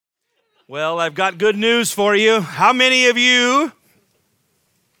Well, I've got good news for you. How many of you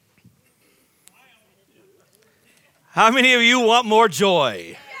want more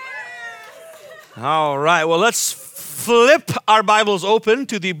joy? All right, well, let's flip our Bibles open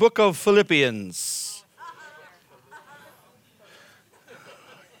to the book of Philippians.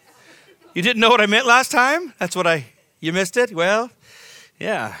 You didn't know what I meant last time? You missed it? Well,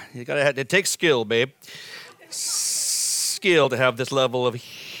 yeah, it takes skill, babe. Skill to have this level of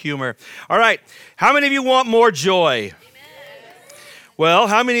humor. All right, how many of you want more joy? Amen. Well,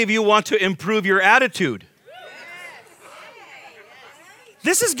 how many of you want to improve your attitude?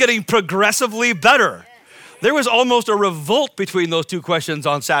 This is getting progressively better. There was almost a revolt between those two questions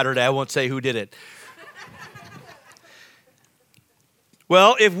on Saturday. I won't say who did it.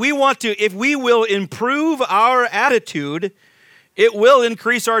 Well, if we will improve our attitude, it will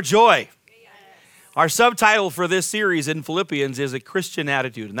increase our joy. Our subtitle for this series in Philippians is a Christian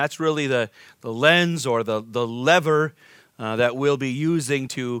attitude, and that's really the lens or the lever that we'll be using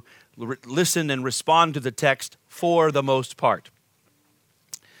to listen and respond to the text for the most part.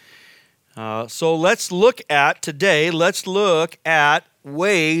 So let's look at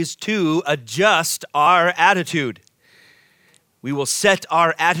ways to adjust our attitude. We will set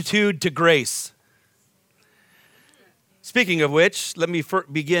our attitude to grace. Speaking of which, let me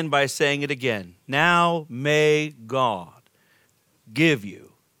begin by saying it again. Now may God give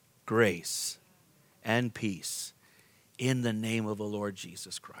you grace and peace in the name of the Lord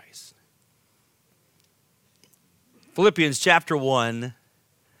Jesus Christ. Philippians chapter 1,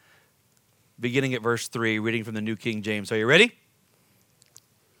 beginning at verse 3, reading from the New King James. Are you ready?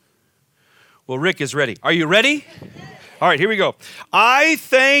 Well, Rick is ready. Are you ready? All right, here we go. I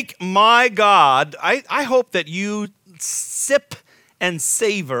thank my God. I hope that you sip and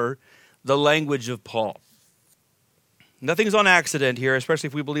savor the language of Paul. Nothing's on accident here, especially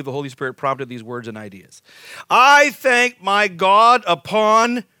if we believe the Holy Spirit prompted these words and ideas. I thank my God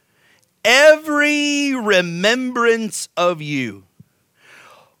upon every remembrance of you,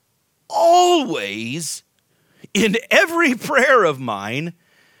 always in every prayer of mine,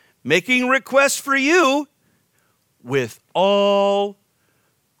 making requests for you with all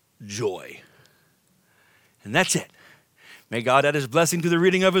joy. And that's it. May God add his blessing to the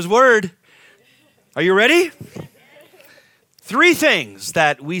reading of his word. Are you ready? Three things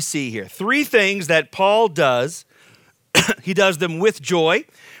that we see here. Three things that Paul does. He does them with joy,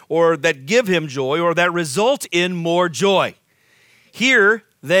 or that give him joy, or that result in more joy. Here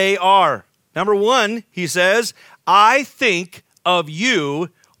they are. Number one, he says, I think of you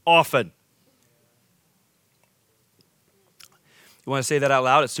often. You want to say that out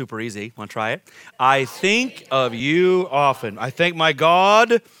loud? It's super easy. Want to try it? I think of you often. I thank my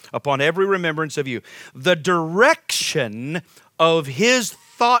God upon every remembrance of you. The direction of his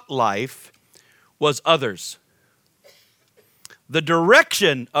thought life was others. The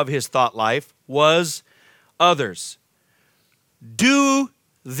direction of his thought life was others. Do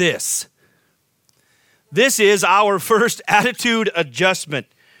this. This is our first attitude adjustment.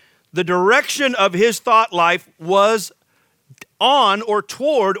 The direction of his thought life was on or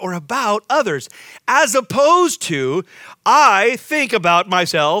toward or about others, as opposed to, I think about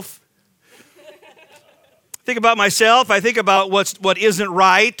myself. I think about what isn't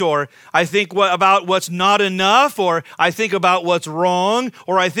right, or I think about what's not enough, or I think about what's wrong,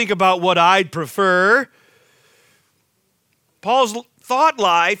 or I think about what I'd prefer. Paul's thought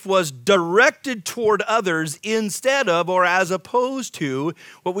life was directed toward others instead of, or as opposed to,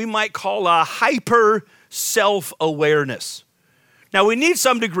 what we might call a hyper self-awareness. Now, we need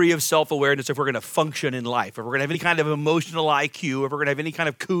some degree of self-awareness if we're going to function in life, if we're going to have any kind of emotional IQ, if we're going to have any kind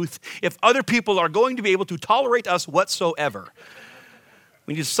of couth, if other people are going to be able to tolerate us whatsoever.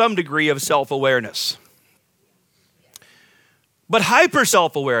 We need some degree of self-awareness. But hyper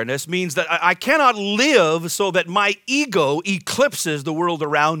self-awareness means that I cannot live so that my ego eclipses the world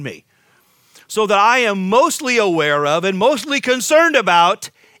around me, so that I am mostly aware of and mostly concerned about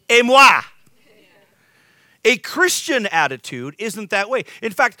moi. A Christian attitude isn't that way.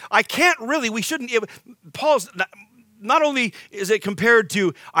 In fact, Paul's, not only is it compared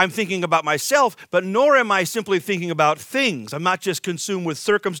to I'm thinking about myself, but nor am I simply thinking about things. I'm not just consumed with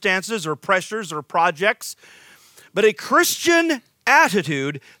circumstances or pressures or projects, but a Christian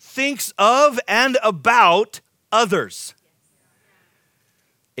attitude thinks of and about others.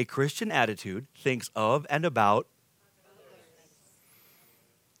 A Christian attitude thinks of and about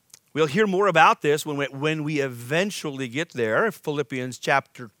We'll hear more about this when we eventually get there. Philippians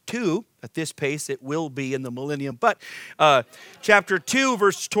chapter 2. At this pace, it will be in the millennium. But chapter 2,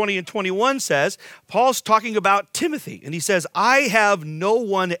 verse 20 and 21 says, Paul's talking about Timothy. And he says, I have no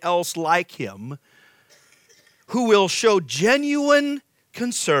one else like him who will show genuine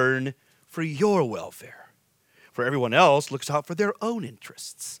concern for your welfare. For everyone else looks out for their own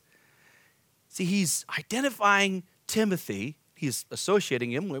interests. See, he's identifying Timothy. He's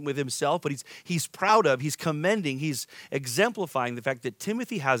associating him with himself, but he's proud of, he's commending, he's exemplifying the fact that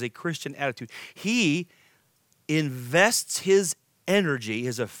Timothy has a Christian attitude. He invests his energy,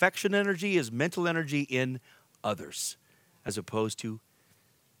 his affection energy, his mental energy in others as opposed to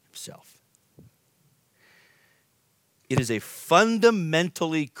himself. It is a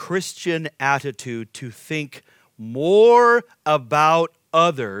fundamentally Christian attitude to think more about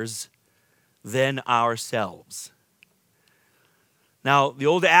others than ourselves. Now, the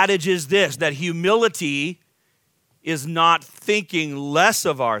old adage is this, that humility is not thinking less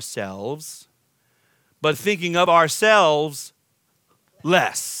of ourselves, but thinking of ourselves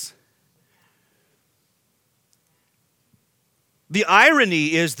less. The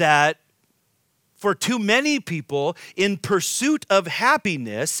irony is that for too many people, in pursuit of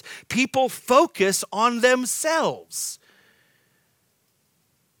happiness, people focus on themselves.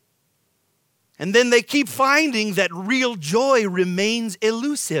 And then they keep finding that real joy remains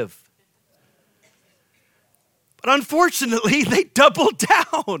elusive. But unfortunately, they double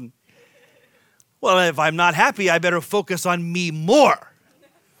down. Well, if I'm not happy, I better focus on me more.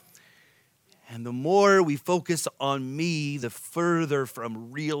 And the more we focus on me, the further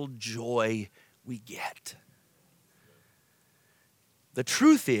from real joy we get. The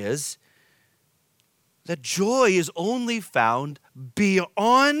truth is that joy is only found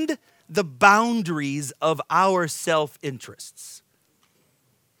beyond the boundaries of our self-interests.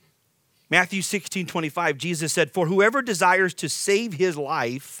 Matthew 16:25, Jesus said, for whoever desires to save his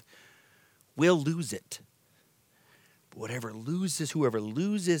life will lose it. But whoever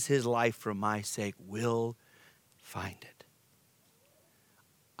loses his life for my sake will find it.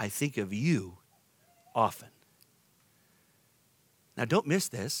 I think of you often. Now don't miss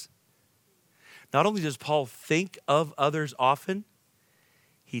this. Not only does Paul think of others often,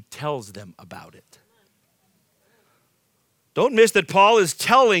 he tells them about it. Don't miss that Paul is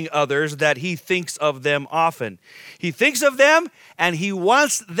telling others that he thinks of them often. He thinks of them and he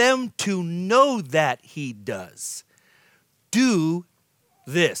wants them to know that he does. Do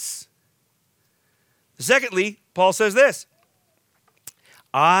this. Secondly, Paul says this,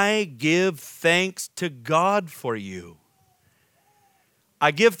 I give thanks to God for you.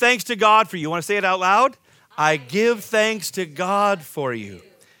 I give thanks to God for you. You want to say it out loud? I give thanks to God for you.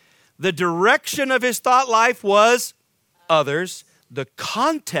 The direction of his thought life was others. The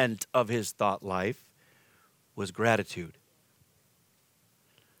content of his thought life was gratitude.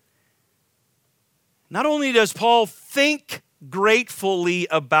 Not only does Paul think gratefully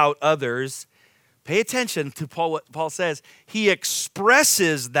about others, pay attention to what Paul says. He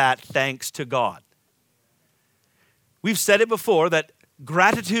expresses that thanks to God. We've said it before that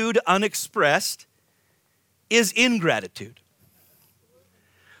gratitude unexpressed is ingratitude.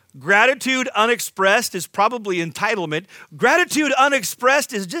 Gratitude unexpressed is probably entitlement. Gratitude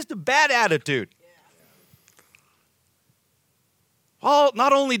unexpressed is just a bad attitude. Paul,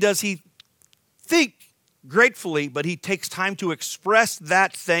 not only does he think gratefully, but he takes time to express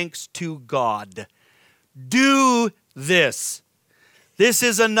that thanks to God. Do this. This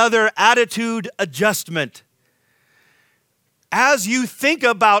is another attitude adjustment. As you think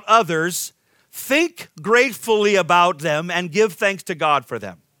about others, think gratefully about them and give thanks to God for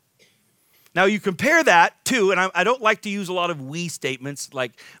them. Now you compare that to, and I don't like to use a lot of we statements,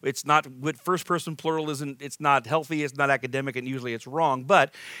 like it's not, with first person plural it's not healthy, it's not academic, and usually it's wrong,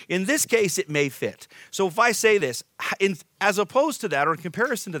 but in this case it may fit. So if I say this, as opposed to that, or in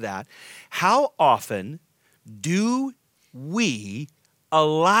comparison to that, how often do we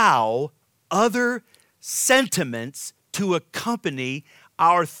allow other sentiments to accompany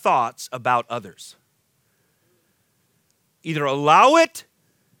our thoughts about others? Either allow it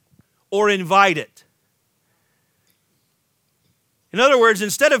or invite it. In other words,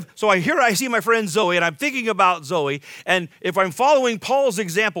 I see my friend Zoe, and I'm thinking about Zoe, and if I'm following Paul's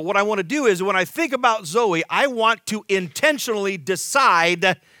example, what I want to do is when I think about Zoe, I want to intentionally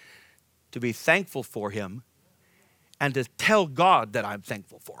decide to be thankful for him and to tell God that I'm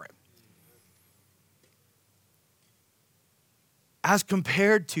thankful for him. As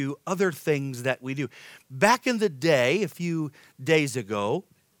compared to other things that we do. Back in the day, a few days ago,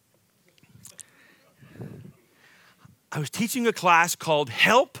 I was teaching a class called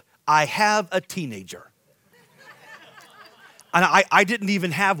Help, I have a teenager. And I didn't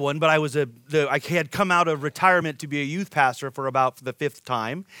even have one, but I had come out of retirement to be a youth pastor for about the 5th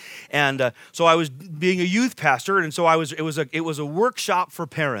time. And so I was being a youth pastor, and so it was a workshop for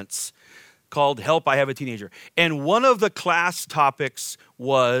parents called Help, I Have a Teenager. And one of the class topics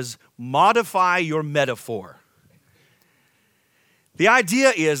was modify your metaphor. The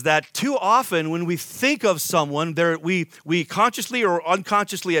idea is that too often when we think of someone, we consciously or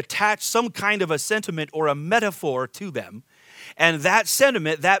unconsciously attach some kind of a sentiment or a metaphor to them. And that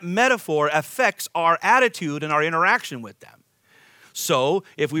sentiment, that metaphor affects our attitude and our interaction with them. So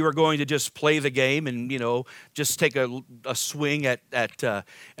if we were going to just play the game and, just take a swing at things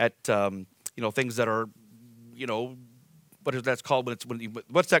that are, what is that called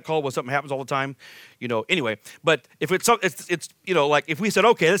what's that called when something happens all the time? Anyway, but if it's like if we said,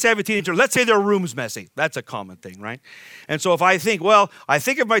 okay, let's have a teenager, let's say their room's messy. That's a common thing, right? And so if I think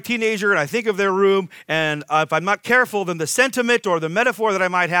of my teenager and I think of their room, and if I'm not careful, then the sentiment or the metaphor that I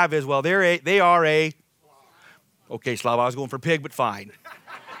might have is, well, they are a, okay, Slav, I was going for pig, but fine.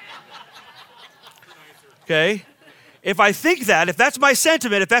 Okay? If I think that, if that's my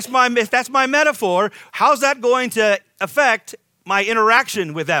sentiment, if that's my metaphor, how's that going to affect my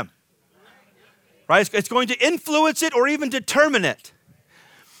interaction with them? Right? It's going to influence it or even determine it.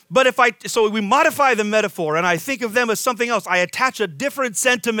 But so we modify the metaphor and I think of them as something else, I attach a different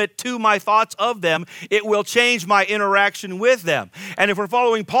sentiment to my thoughts of them, it will change my interaction with them. And if we're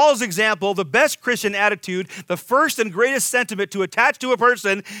following Paul's example, the best Christian attitude, the first and greatest sentiment to attach to a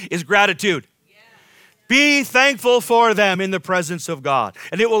person is gratitude. Be thankful for them in the presence of God.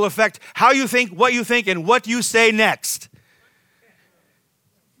 And it will affect how you think, and what you say next.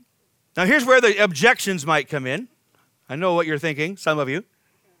 Now here's where the objections might come in. I know what you're thinking, some of you.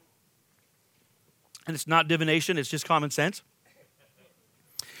 And it's not divination, it's just common sense.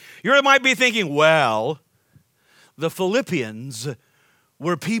 You might be thinking, well, the Philippians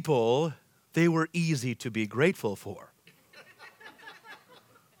were people they were easy to be grateful for.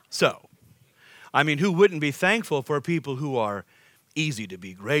 So, who wouldn't be thankful for people who are easy to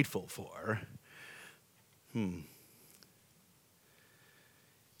be grateful for?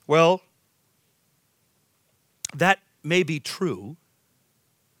 Well, that may be true.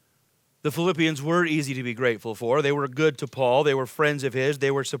 The Philippians were easy to be grateful for. They were good to Paul. They were friends of his.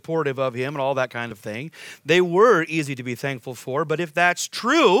 They were supportive of him and all that kind of thing. They were easy to be thankful for. But if that's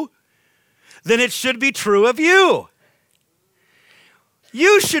true, then it should be true of you.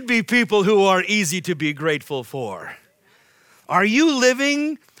 You should be people who are easy to be grateful for. Are you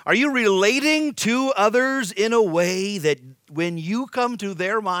relating to others in a way that when you come to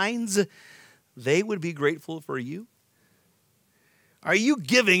their minds, they would be grateful for you? Are you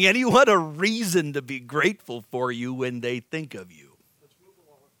giving anyone a reason to be grateful for you when they think of you?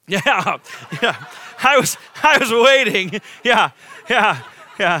 Yeah. I was waiting. Yeah. I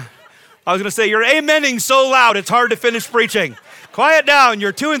was going to say, you're amening so loud, it's hard to finish preaching. Quiet down,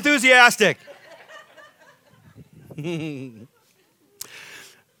 you're too enthusiastic.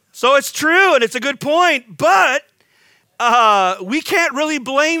 So it's true, and it's a good point, but we can't really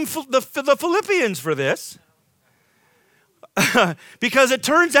blame the Philippians for this. Because it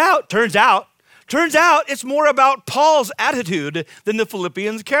turns out it's more about Paul's attitude than the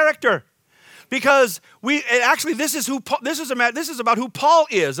Philippians' character. Because this is about who Paul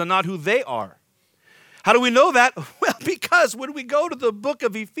is and not who they are. How do we know that? Well, because when we go to the book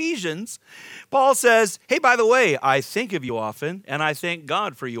of Ephesians, Paul says, hey, by the way, I think of you often, and I thank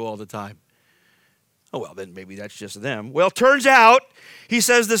God for you all the time. Oh, well, then maybe that's just them. Well, turns out he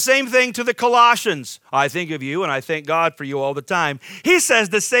says the same thing to the Colossians. I think of you, and I thank God for you all the time. He says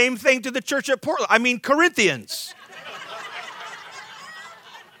the same thing to the church at Corinthians.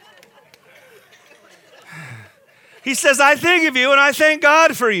 He says, I think of you and I thank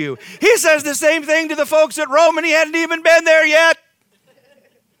God for you. He says the same thing to the folks at Rome and he hadn't even been there yet.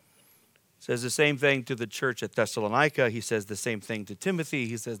 Says the same thing to the church at Thessalonica. He says the same thing to Timothy.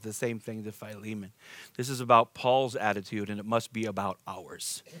 He says the same thing to Philemon. This is about Paul's attitude and it must be about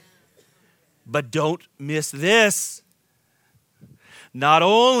ours. But don't miss this. Not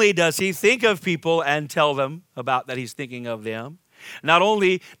only does he think of people and tell them about that he's thinking of them, not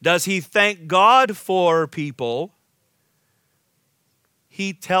only does he thank God for people,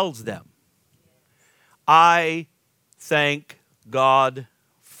 he tells them, I thank God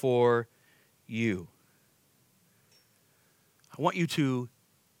for you. I want you to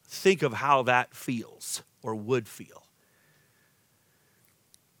think of how that feels or would feel.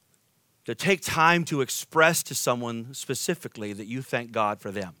 To take time to express to someone specifically that you thank God for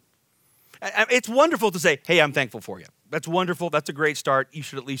them. It's wonderful to say, hey, I'm thankful for you. That's wonderful. That's a great start. You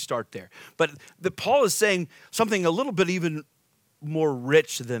should at least start there. But Paul is saying something a little bit even more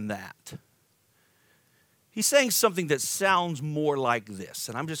rich than that. He's saying something that sounds more like this.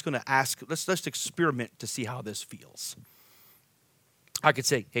 And I'm just going to ask, let's experiment to see how this feels. I could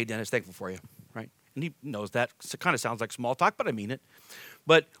say, hey, Dennis, thankful for you, right? And he knows that. It kind of sounds like small talk, but I mean it.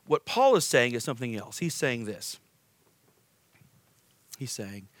 But what Paul is saying is something else. He's saying this. He's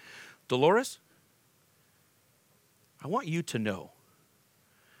saying, Dolores, I want you to know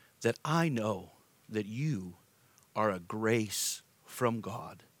that I know that you are a grace from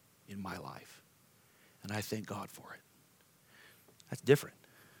God in my life. And I thank God for it. That's different.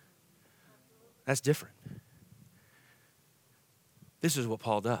 That's different. This is what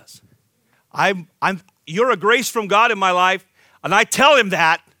Paul does. You're a grace from God in my life, and I tell him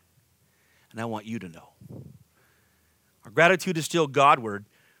that, and I want you to know. Our gratitude is still Godward,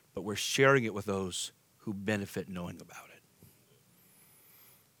 but we're sharing it with those who benefit knowing about it.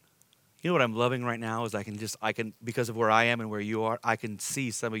 You know what I'm loving right now is I can, because of where I am and where you are, I can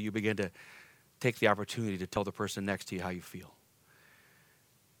see some of you begin to take the opportunity to tell the person next to you how you feel.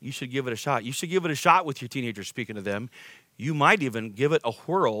 You should give it a shot. You should give it a shot with your teenagers speaking to them. You might even give it a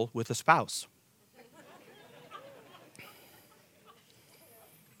whirl with a spouse.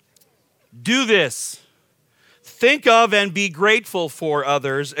 Do this. Think of and be grateful for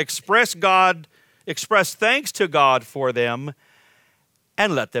others. Express thanks to God for them,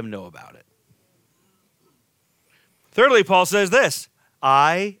 and let them know about it. Thirdly, Paul says this,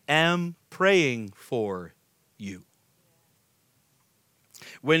 I am praying for you.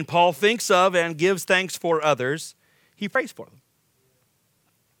 When Paul thinks of and gives thanks for others, he prays for them.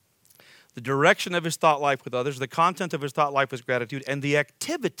 The direction of his thought life with others, the content of his thought life is gratitude, and the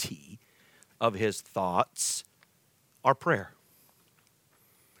activity of his thoughts are prayer.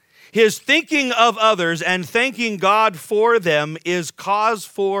 His thinking of others and thanking God for them is cause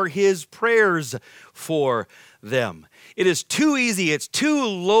for his prayers for them. It is too easy, it's too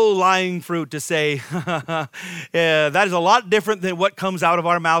low-lying fruit to say, yeah, that is a lot different than what comes out of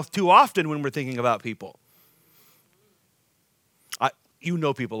our mouth too often when we're thinking about people. You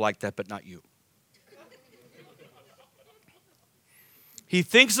know people like that, but not you. He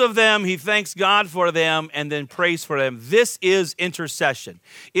thinks of them, he thanks God for them, and then prays for them. This is intercession.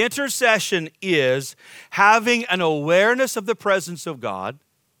 Intercession is having an awareness of the presence of God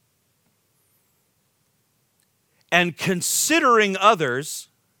and considering others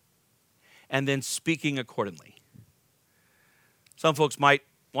and then speaking accordingly. Some folks might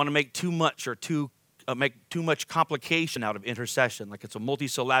want to make too much or make too much complication out of intercession, like it's a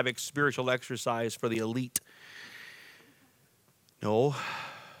multisyllabic spiritual exercise for the elite. No,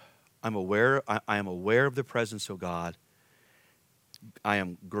 I am aware of the presence of God. I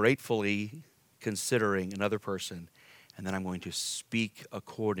am gratefully considering another person, and then I'm going to speak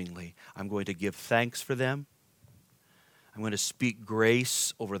accordingly. I'm going to give thanks for them. I'm going to speak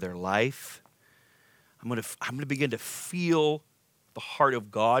grace over their life. I'm going to begin to feel the heart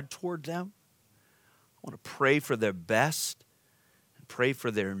of God toward them. I want to pray for their best and pray for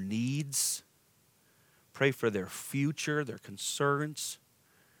their needs. Pray for their future, their concerns.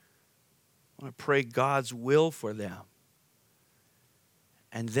 I want to pray God's will for them.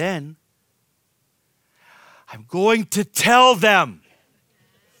 And then I'm going to tell them.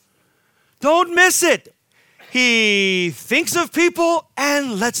 Don't miss it. He thinks of people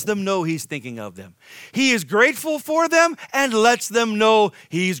and lets them know he's thinking of them. He is grateful for them and lets them know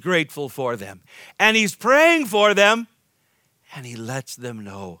he's grateful for them. And he's praying for them and he lets them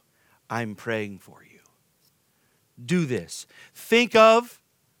know, I'm praying for you. Do this. Think of,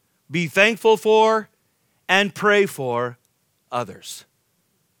 be thankful for, and pray for others.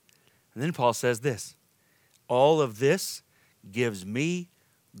 And then Paul says this, all of this gives me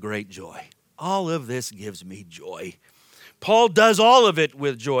great joy. All of this gives me joy. Paul does all of it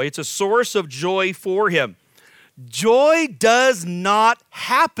with joy. It's a source of joy for him. Joy does not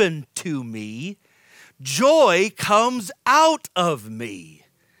happen to me. Joy comes out of me.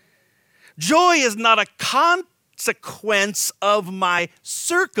 Joy is not a consequence of my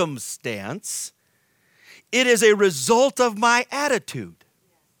circumstance. It is a result of my attitude.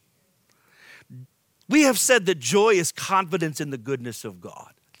 We have said that joy is confidence in the goodness of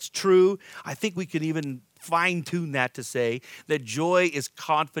God. It's true. I think we can even fine-tune that to say that joy is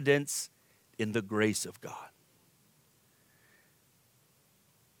confidence in the grace of God.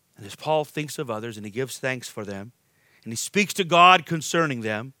 And as Paul thinks of others and he gives thanks for them and he speaks to God concerning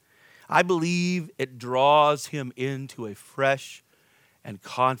them, I believe it draws him into a fresh and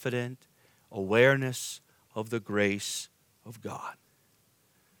confident awareness of the grace of God.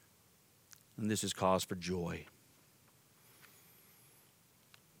 And this is cause for joy.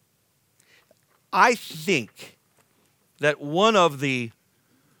 I think that one of the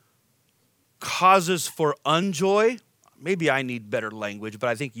causes for unjoy, maybe I need better language, but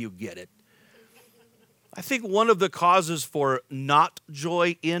I think you get it. I think one of the causes for not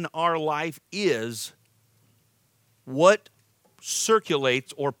joy in our life is what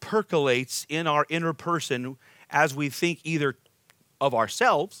circulates or percolates in our inner person as we think either of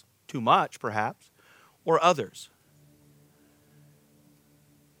ourselves, too much perhaps, or others.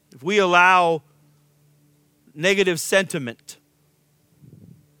 If we allow negative sentiment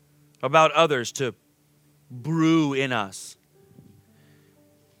about others to brew in us,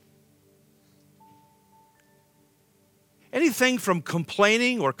 anything from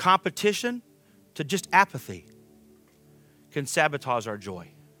complaining or competition to just apathy can sabotage our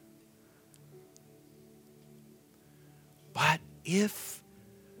joy. But if,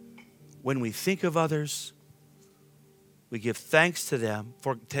 when we think of others, we give thanks to them,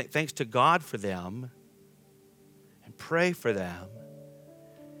 thanks to God for them, and pray for them,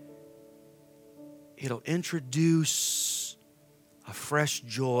 it'll introduce a fresh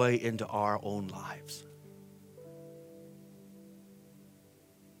joy into our own lives.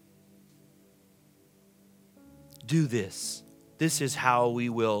 Do this. This is how we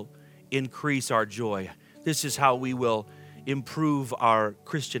will increase our joy. This is how we will improve our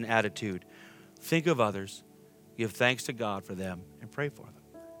Christian attitude. Think of others, give thanks to God for them, and pray for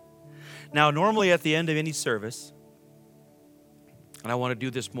them. Now, normally at the end of any service, and I want to do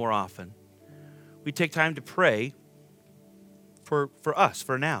this more often, we take time to pray for us,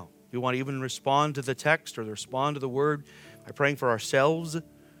 for now. We want to even respond to the text or respond to the word by praying for ourselves, and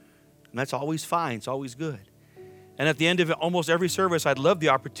that's always fine. It's always good. And at the end of almost every service, I'd love the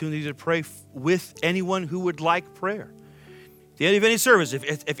opportunity to pray with anyone who would like prayer. At the end of any service,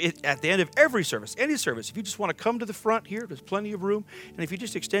 at the end of every service, any service, if you just want to come to the front here, there's plenty of room. And if you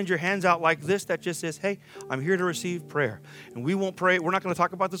just extend your hands out like this, that just says, hey, I'm here to receive prayer. And we won't pray. We're not going to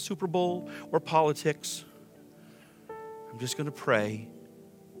talk about the Super Bowl or politics. I'm just going to pray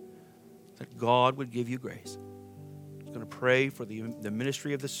that God would give you grace. I'm going to pray for the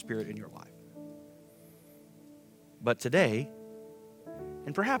ministry of the Spirit in your life. But today,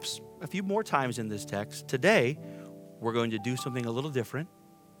 and perhaps a few more times in this text, today we're going to do something a little different.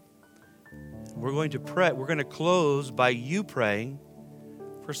 We're going to pray. We're going to close by you praying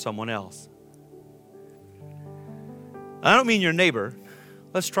for someone else. I don't mean your neighbor.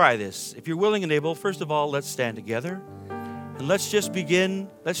 Let's try this. If you're willing and able, first of all, let's stand together. And let's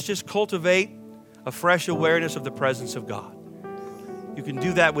just cultivate a fresh awareness of the presence of God. You can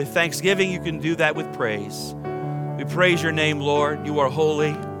do that with thanksgiving. You can do that with praise. We praise your name, Lord. You are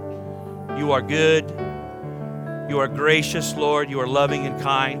holy. You are good. You are gracious, Lord. You are loving and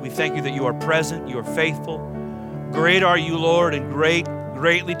kind. We thank you that you are present. You are faithful. Great are you, Lord, and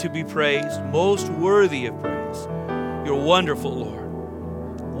greatly to be praised. Most worthy of praise. You're wonderful, Lord.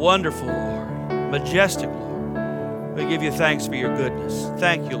 Wonderful, Lord. Majestic, Lord. We give you thanks for your goodness.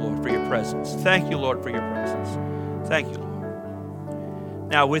 Thank you, Lord, for your presence. Thank you, Lord, for your presence. Thank you, Lord.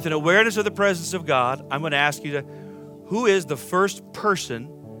 Now, with an awareness of the presence of God, I'm going to ask you who is the first person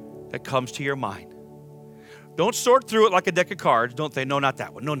that comes to your mind? Don't sort through it like a deck of cards. Don't say, no, not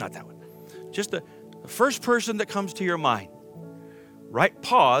that one. No, not that one. Just the first person that comes to your mind. Right?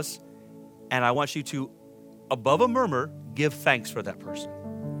 Pause, and I want you to, above a murmur, give thanks for that person.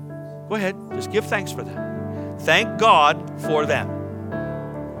 Go ahead. Just give thanks for them. Thank God for them.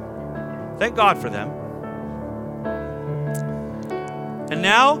 Thank God for them. And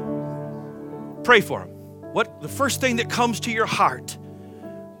now, pray for them. What the first thing that comes to your heart,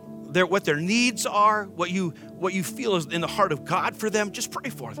 what their needs are, what you feel is in the heart of God for them, just pray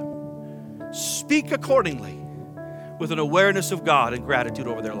for them. Speak accordingly with an awareness of God and gratitude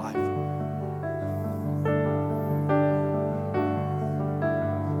over their life.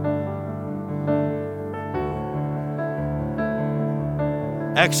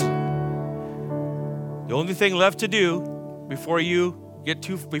 Excellent. The only thing left to do before you get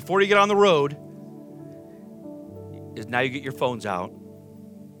on the road is now you get your phones out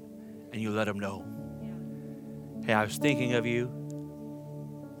and you let them know. Hey, I was thinking of you.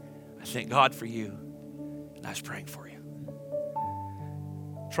 I thank God for you. And I was praying for you.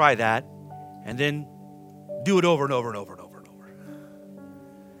 Try that. And then do it over and over and over and over and over.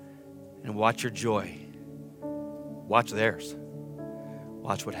 And watch your joy. Watch theirs.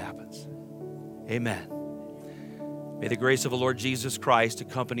 Watch what happens. Amen. May the grace of the Lord Jesus Christ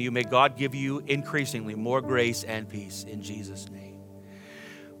accompany you. May God give you increasingly more grace and peace in Jesus' name.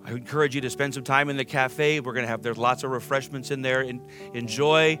 I encourage you to spend some time in the cafe. There's lots of refreshments in there.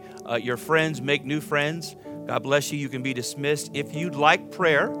 Enjoy your friends, make new friends. God bless you. You can be dismissed. If you'd like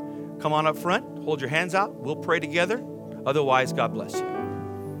prayer, come on up front. hold your hands out. We'll pray together. Otherwise, God bless you.